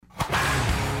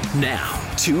Now,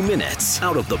 2 minutes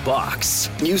out of the box.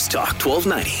 News Talk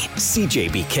 1290,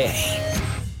 CJBK.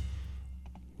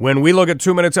 When we look at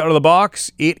 2 minutes out of the box,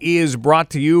 it is brought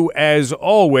to you, as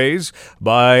always,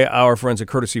 by our friends at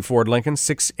Courtesy Ford Lincoln,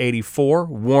 684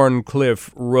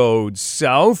 Warncliffe Road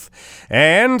South.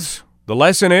 And the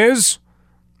lesson is,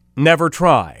 never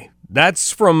try.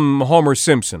 That's from Homer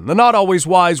Simpson, the not always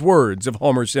wise words of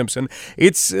Homer Simpson.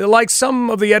 It's like some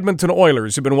of the Edmonton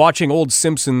Oilers have been watching old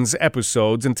Simpsons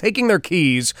episodes and taking their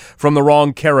keys from the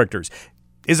wrong characters.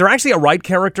 Is there actually a right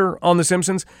character on The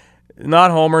Simpsons?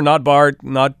 Not Homer, not Bart,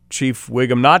 not Chief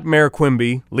Wiggum, not Mayor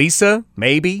Quimby. Lisa,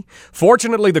 maybe.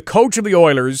 Fortunately, the coach of the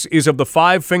Oilers is of the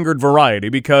five-fingered variety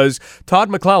because Todd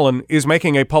McClellan is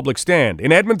making a public stand.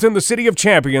 In Edmonton, the city of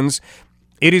champions,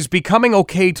 it is becoming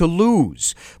okay to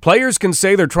lose. Players can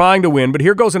say they're trying to win, but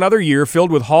here goes another year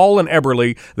filled with Hall and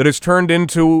Eberle that has turned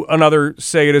into another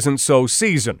say-it-isn't-so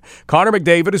season. Connor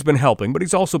McDavid has been helping, but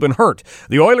he's also been hurt.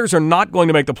 The Oilers are not going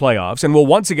to make the playoffs and will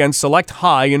once again select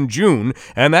high in June,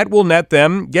 and that will net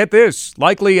them, get this,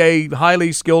 likely a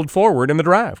highly skilled forward in the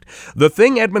draft. The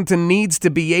thing Edmonton needs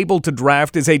to be able to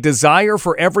draft is a desire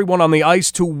for everyone on the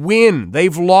ice to win.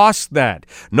 They've lost that.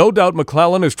 No doubt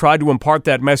McClellan has tried to impart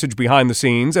that message behind the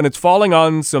scenes, and it's falling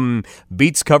on some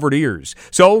Beats-covered ears.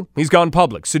 So he's gone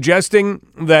public, suggesting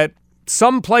that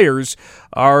some players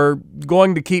are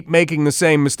going to keep making the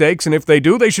same mistakes, and if they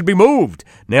do, they should be moved.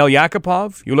 Nail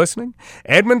Yakupov, you listening?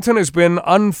 Edmonton has been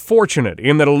unfortunate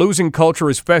in that a losing culture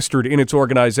has festered in its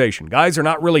organization. Guys are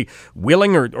not really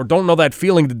willing or don't know that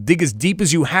feeling to dig as deep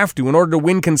as you have to in order to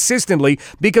win consistently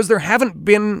because there haven't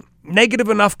been negative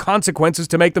enough consequences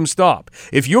to make them stop.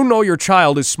 If you know your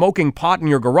child is smoking pot in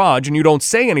your garage and you don't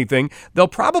say anything, they'll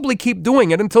probably keep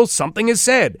doing it until something is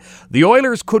said. The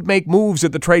Oilers could make moves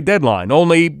at the trade deadline,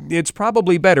 only it's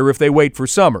probably better if they wait for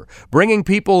summer. Bringing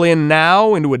people in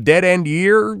now into a dead-end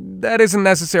year, that isn't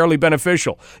necessarily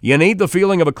beneficial. You need the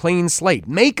feeling of a clean slate.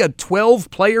 Make a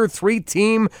 12-player,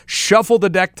 3-team,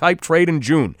 shuffle-the-deck type trade in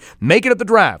June. Make it at the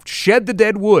draft. Shed the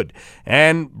dead wood.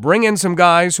 And bring in some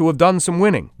guys who have done some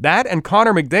winning. That and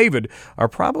Connor McDavid are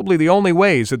probably the only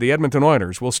ways that the Edmonton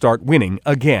Oilers will start winning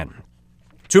again.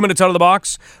 2 minutes out of the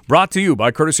box, brought to you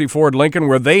by Courtesy Ford Lincoln,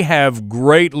 where they have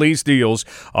great lease deals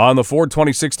on the Ford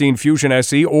 2016 Fusion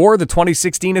SE or the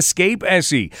 2016 Escape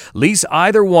SE. Lease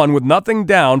either one with nothing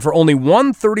down for only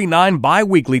 $139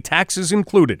 bi-weekly, taxes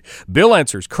included. Bill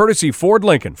answers Courtesy Ford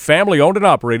Lincoln, family owned and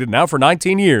operated now for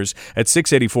 19 years at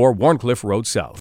 684 Warncliffe Road South.